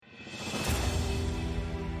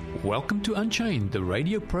Welcome to Unchained, the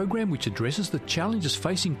radio program which addresses the challenges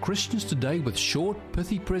facing Christians today with short,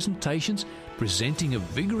 pithy presentations presenting a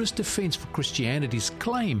vigorous defense for Christianity's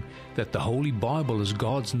claim that the Holy Bible is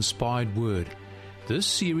God's inspired word. This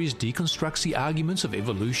series deconstructs the arguments of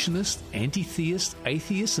evolutionists, anti-theists,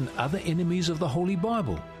 atheists, and other enemies of the Holy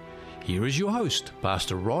Bible. Here is your host,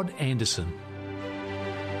 Pastor Rod Anderson.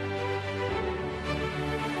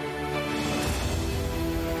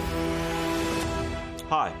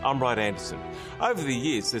 Hi, I'm Rod Anderson. Over the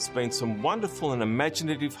years, there's been some wonderful and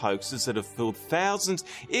imaginative hoaxes that have fooled thousands,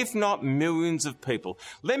 if not millions of people.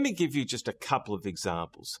 Let me give you just a couple of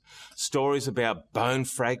examples. Stories about bone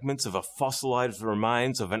fragments of a fossilised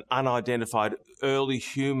remains of an unidentified early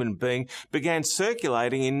human being began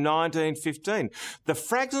circulating in 1915. The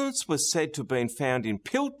fragments were said to have been found in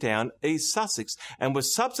Piltdown, East Sussex, and were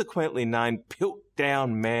subsequently named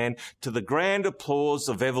Piltdown Man to the grand applause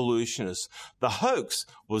of evolutionists. The hoax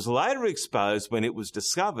was later exposed when it was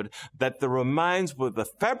discovered that the remains were the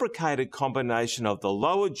fabricated combination of the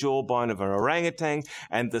lower jawbone of an orangutan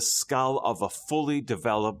and the skull of a fully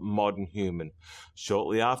developed modern human.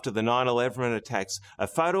 Shortly after the 9/11 attacks, a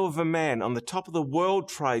photo of a man on the top of the World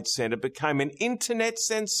Trade Center became an internet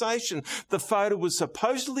sensation. The photo was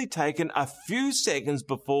supposedly taken a few seconds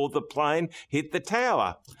before the plane hit the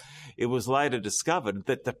tower. It was later discovered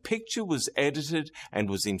that the picture was edited and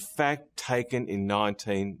was in fact taken in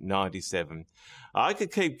 1997. I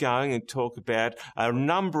could keep going and talk about a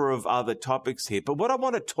number of other topics here, but what I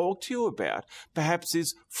want to talk to you about perhaps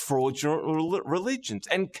is fraudulent religions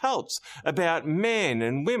and cults, about men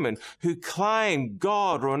and women who claim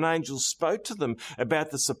God or an angel spoke to them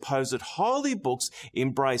about the supposed holy books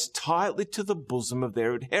embraced tightly to the bosom of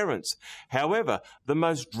their adherents. However, the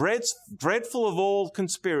most dreadful of all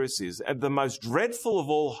conspiracies and the most dreadful of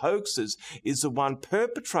all hoaxes is the one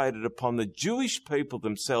perpetrated upon the Jewish people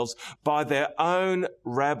themselves by their own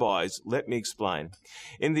rabbis. Let me explain.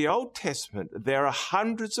 In the Old Testament, there are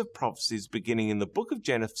hundreds of prophecies beginning in the book of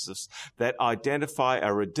Genesis that identify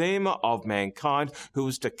a Redeemer of mankind who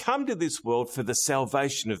is to come to this world for the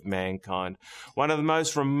salvation of mankind. One of the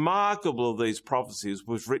most remarkable of these prophecies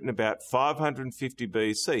was written about 550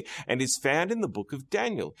 BC and is found in the book of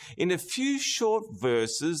Daniel. In a few short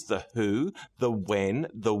verses, the who, the when,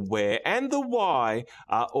 the where, and the why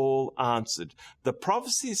are all answered. The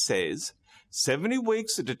prophecy says, 70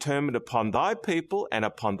 weeks are determined upon thy people and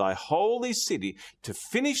upon thy holy city to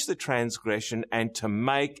finish the transgression and to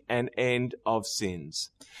make an end of sins,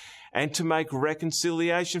 and to make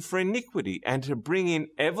reconciliation for iniquity, and to bring in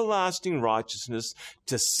everlasting righteousness,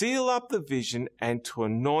 to seal up the vision, and to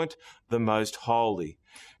anoint the most holy.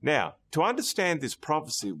 Now, to understand this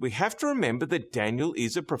prophecy, we have to remember that Daniel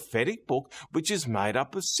is a prophetic book which is made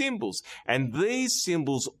up of symbols, and these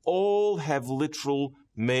symbols all have literal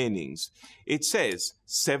meanings. It says,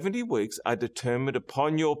 70 weeks are determined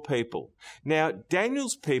upon your people. Now,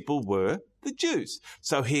 Daniel's people were the Jews.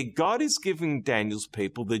 So here God is giving Daniel's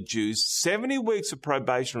people, the Jews, 70 weeks of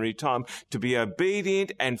probationary time to be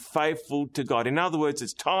obedient and faithful to God. In other words,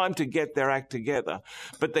 it's time to get their act together.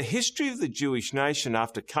 But the history of the Jewish nation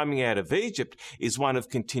after coming out of Egypt is one of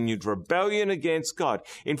continued rebellion against God.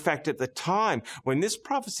 In fact, at the time when this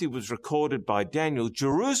prophecy was recorded by Daniel,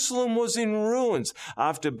 Jerusalem was in ruins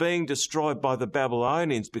after being destroyed by the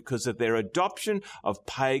Babylonians because of their adoption of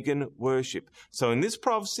pagan worship. So in this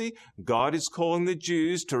prophecy, God is calling the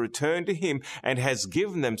Jews to return to him and has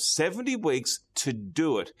given them 70 weeks to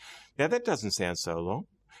do it. Now, that doesn't sound so long,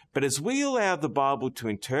 but as we allow the Bible to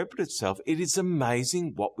interpret itself, it is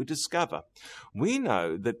amazing what we discover. We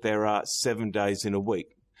know that there are 7 days in a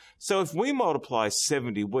week. So if we multiply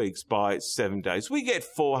 70 weeks by 7 days, we get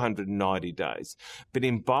 490 days. But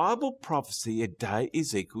in Bible prophecy, a day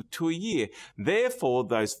is equal to a year. Therefore,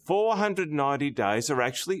 those 490 days are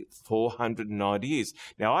actually 490 years.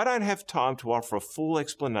 Now, I don't have time to offer a full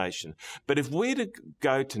explanation, but if we to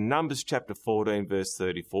go to Numbers chapter 14, verse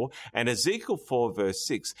 34, and Ezekiel 4, verse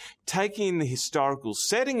 6, taking in the historical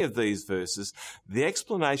setting of these verses, the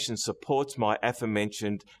explanation supports my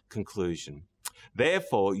aforementioned conclusion.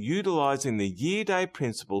 Therefore, utilizing the year-day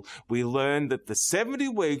principle, we learn that the 70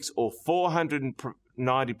 weeks or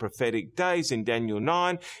 490 prophetic days in Daniel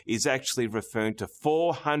 9 is actually referring to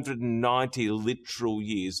 490 literal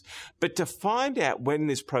years. But to find out when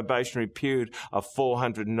this probationary period of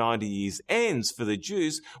 490 years ends for the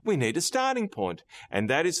Jews, we need a starting point, and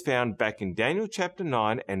that is found back in Daniel chapter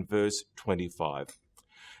 9 and verse 25.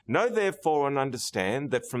 Know therefore and understand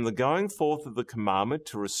that from the going forth of the commandment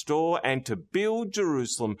to restore and to build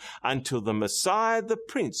Jerusalem until the Messiah the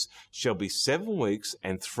Prince shall be 7 weeks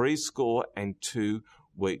and 62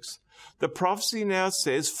 weeks. The prophecy now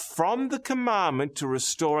says, from the commandment to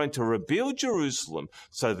restore and to rebuild Jerusalem.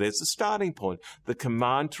 So there's the starting point, the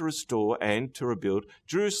command to restore and to rebuild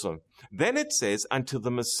Jerusalem. Then it says, until the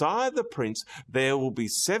Messiah the Prince, there will be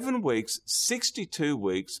 7 weeks, 62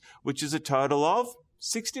 weeks, which is a total of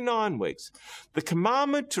 69 weeks. The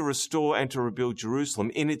commandment to restore and to rebuild Jerusalem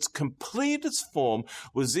in its completest form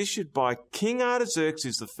was issued by King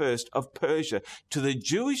Artaxerxes I of Persia to the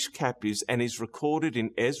Jewish captives and is recorded in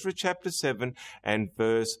Ezra chapter 7 and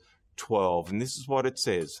verse 12. And this is what it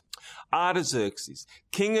says. Artaxerxes,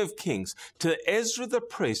 king of kings, to Ezra the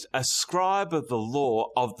priest, a scribe of the law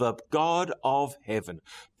of the God of heaven,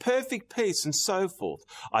 perfect peace and so forth,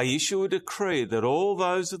 I issue a decree that all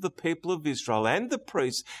those of the people of Israel and the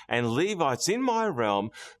priests and Levites in my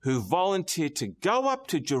realm who volunteer to go up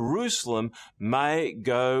to Jerusalem may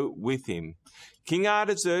go with him. King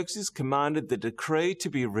Artaxerxes commanded the decree to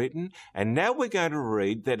be written, and now we're going to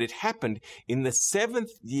read that it happened in the 7th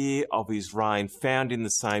year of his reign, found in the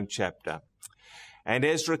same chapter. And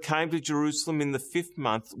Ezra came to Jerusalem in the 5th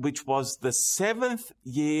month, which was the 7th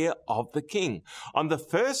year of the king. On the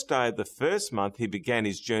 1st day of the 1st month, he began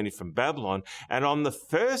his journey from Babylon, and on the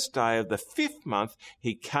 1st day of the 5th month,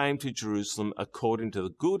 he came to Jerusalem according to the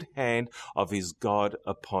good hand of his God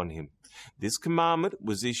upon him. This commandment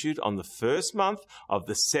was issued on the 1st month of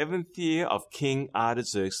the 7th year of King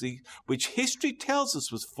Artaxerxes, which history tells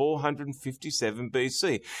us was 457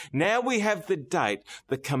 BC. Now we have the date,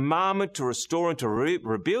 the commandment to restore and to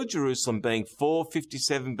rebuild Jerusalem being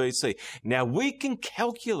 457 BC. Now we can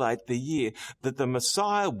calculate the year that the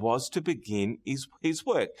Messiah was to begin his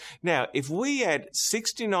work. Now, if we add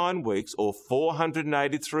 69 weeks or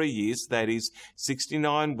 483 years, that is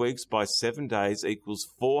 69 weeks by 7 days equals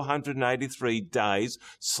 483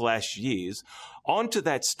 days/years, onto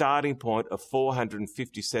that starting point of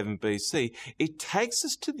 457 BC, it takes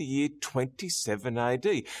us to the year 27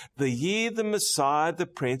 AD, the year the Messiah, the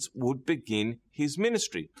Prince, would begin his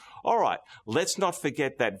ministry. All right, let's not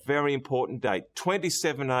forget that very important date,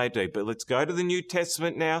 27 AD. But let's go to the New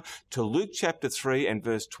Testament now, to Luke chapter 3 and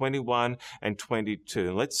verse 21 and 22.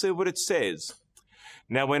 And let's see what it says.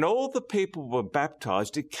 Now, when all the people were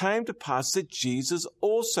baptized, it came to pass that Jesus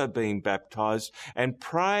also being baptized and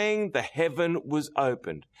praying, the heaven was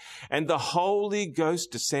opened, and the Holy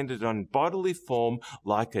Ghost descended on bodily form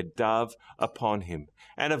like a dove upon him.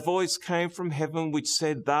 And a voice came from heaven which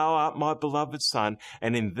said, Thou art my beloved Son,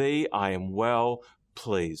 and in thee I am well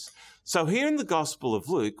pleased. So here in the Gospel of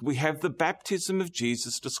Luke, we have the baptism of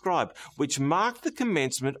Jesus described, which marked the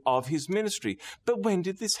commencement of his ministry. But when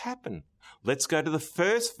did this happen? Let's go to the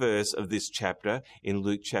first verse of this chapter in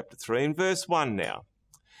Luke chapter 3 and verse 1 now.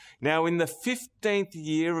 Now, in the 15th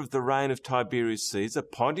year of the reign of Tiberius Caesar,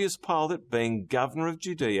 Pontius Pilate being governor of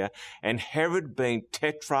Judea, and Herod being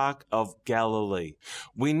tetrarch of Galilee.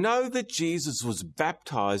 We know that Jesus was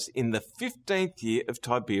baptized in the 15th year of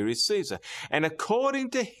Tiberius Caesar, and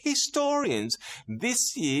according to historians,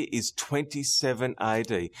 this year is 27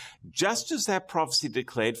 AD, just as that prophecy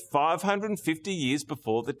declared 550 years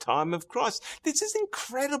before the time of Christ. This is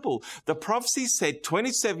incredible. The prophecy said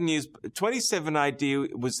 27 AD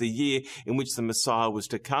was the year in which the Messiah was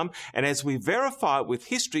to come, and as we verify it with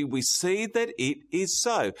history, we see that it is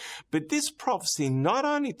so. But this prophecy not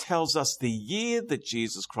only tells us the year that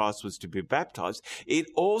Jesus Christ was to be baptized, it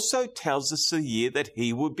also tells us the year that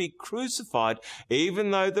he would be crucified,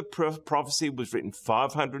 even though the prophecy was written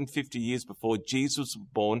 550 years before Jesus was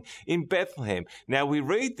born in Bethlehem. Now we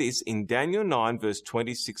read this in Daniel 9 verse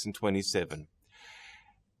 26 and 27.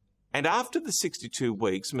 And after the 62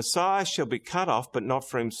 weeks, Messiah shall be cut off, but not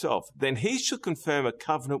for himself. Then he shall confirm a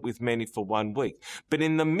covenant with many for 1 week. But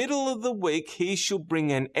in the middle of the week, he shall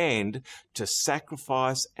bring an end to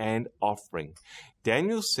sacrifice and offering.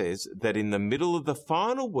 Daniel says that in the middle of the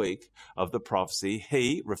final week of the prophecy,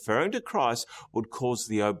 he, referring to Christ, would cause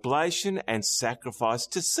the oblation and sacrifice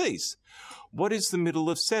to cease. What is the middle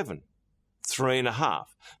of 7? 3.5.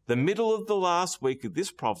 The middle of the last week of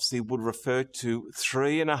this prophecy would refer to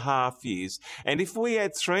 3.5 years. And if we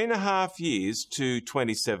add 3.5 years to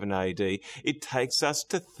 27 AD, it takes us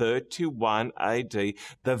to 31 AD,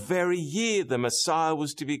 the very year the Messiah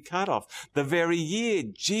was to be cut off, the very year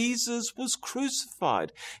Jesus was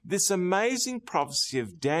crucified. This amazing prophecy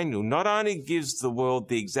of Daniel not only gives the world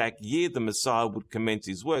the exact year the Messiah would commence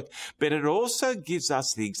his work, but it also gives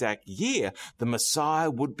us the exact year the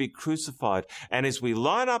Messiah would be crucified. And as we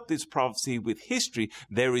line up this prophecy with history,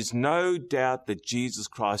 there is no doubt that Jesus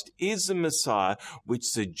Christ is the Messiah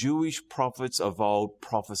which the Jewish prophets of old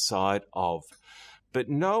prophesied of. But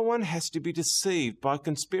no one has to be deceived by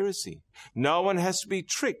conspiracy. No one has to be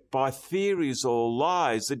tricked by theories or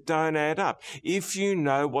lies that don't add up if you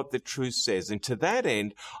know what the truth says. And to that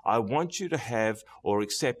end, I want you to have or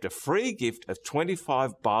accept a free gift of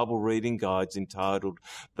 25 Bible reading guides entitled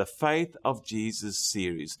The Faith of Jesus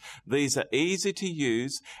series. These are easy to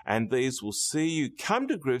use, and these will see you come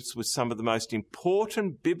to grips with some of the most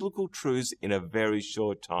important biblical truths in a very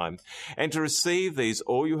short time. And to receive these,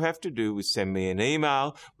 all you have to do is send me an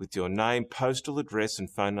email with your name, postal address and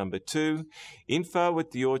phone number to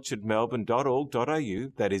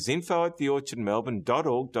info@theorchardmelbourne.org.au. That is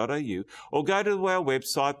info@theorchardmelbourne.org.au, or go to our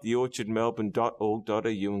website,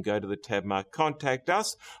 theorchardmelbourne.org.au, and go to the tab marked Contact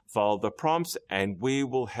Us, follow the prompts, and we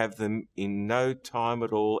will have them in no time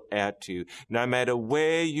at all out to you, no matter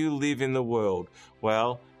where you live in the world.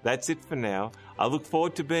 Well, that's it for now. I look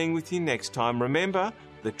forward to being with you next time. Remember,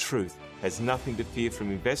 the truth has nothing to fear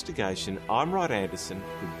from investigation. I'm Rod Anderson.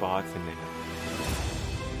 Goodbye for now.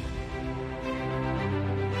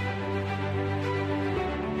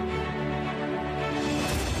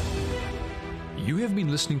 You have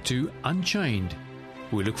been listening to Unchained.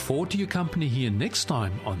 We look forward to your company here next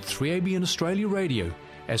time on 3ABN Australia Radio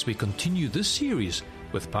as we continue this series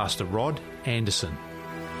with Pastor Rod Anderson.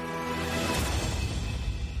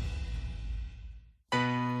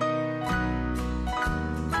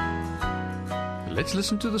 Let's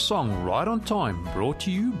listen to the song Right on Time, brought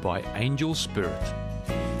to you by Angel Spirit.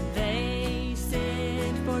 They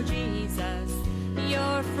sent for Jesus,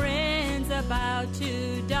 your friend's about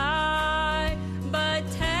to die, but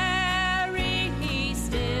tarry, he's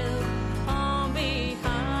still on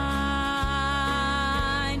behind.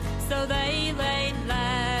 So they laid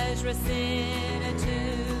Lazarus in a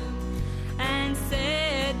tomb and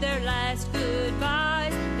said their last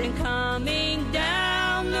goodbyes. Then coming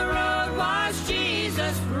down the road was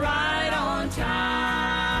Jesus, right on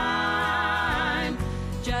time.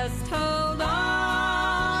 Just hold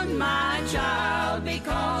on, my child,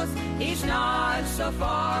 because he's not so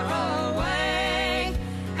far away,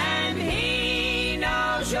 and he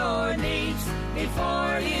knows your needs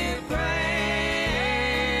before you pray.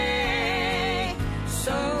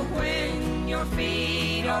 So when your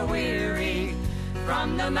feet are weary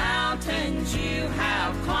from the mountains you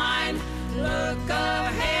have climbed, look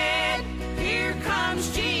ahead, here comes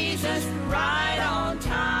Jesus, right on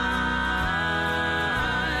time.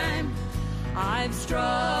 I've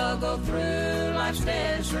struggled through life's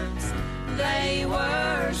deserts, they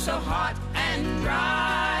were so hot and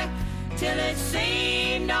dry, till it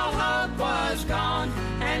seemed all hope was gone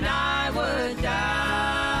and I would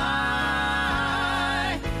die.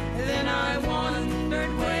 Then I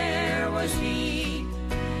wondered, where was he?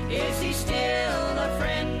 Is he still a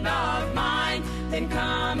friend of mine? Then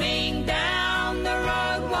coming down the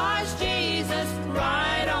road was Jesus,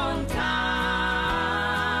 right on time.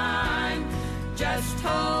 Just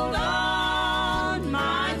hold on,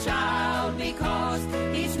 my child, because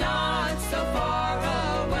he's not so far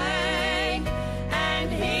away,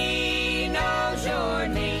 and he knows your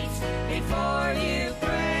needs before you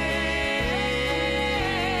pray.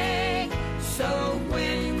 So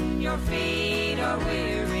when your feet are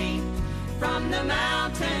weary from the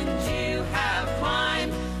mountains you have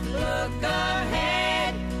climbed, look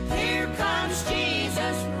ahead, here comes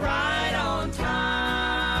Jesus, right on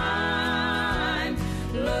time.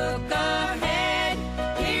 Look ahead,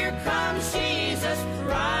 here comes Jesus,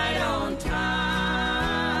 right on time.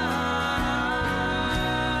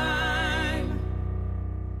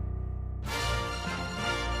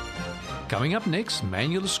 Coming up next,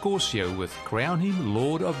 Manuel Escorcio with Crown Him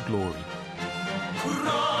Lord of Glory.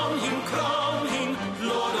 Crown him,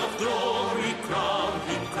 Lord of glory, crown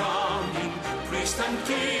him, priest and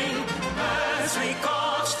king. As we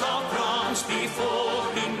cast our crowns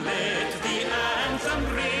before him, let the anthem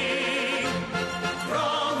ring.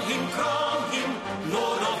 Crown him,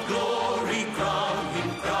 Lord of glory, crown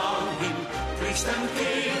him, priest and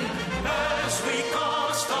king. As we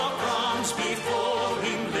cast our crowns before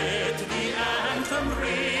him, let the anthem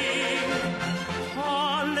ring.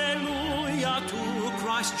 Hallelujah to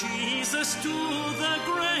Christ Jesus, to the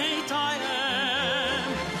great I am.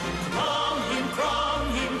 Crown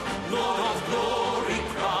him, Lord of glory,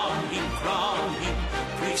 crown him,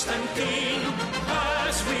 priest and king.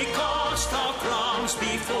 As we cast our crowns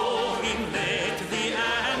before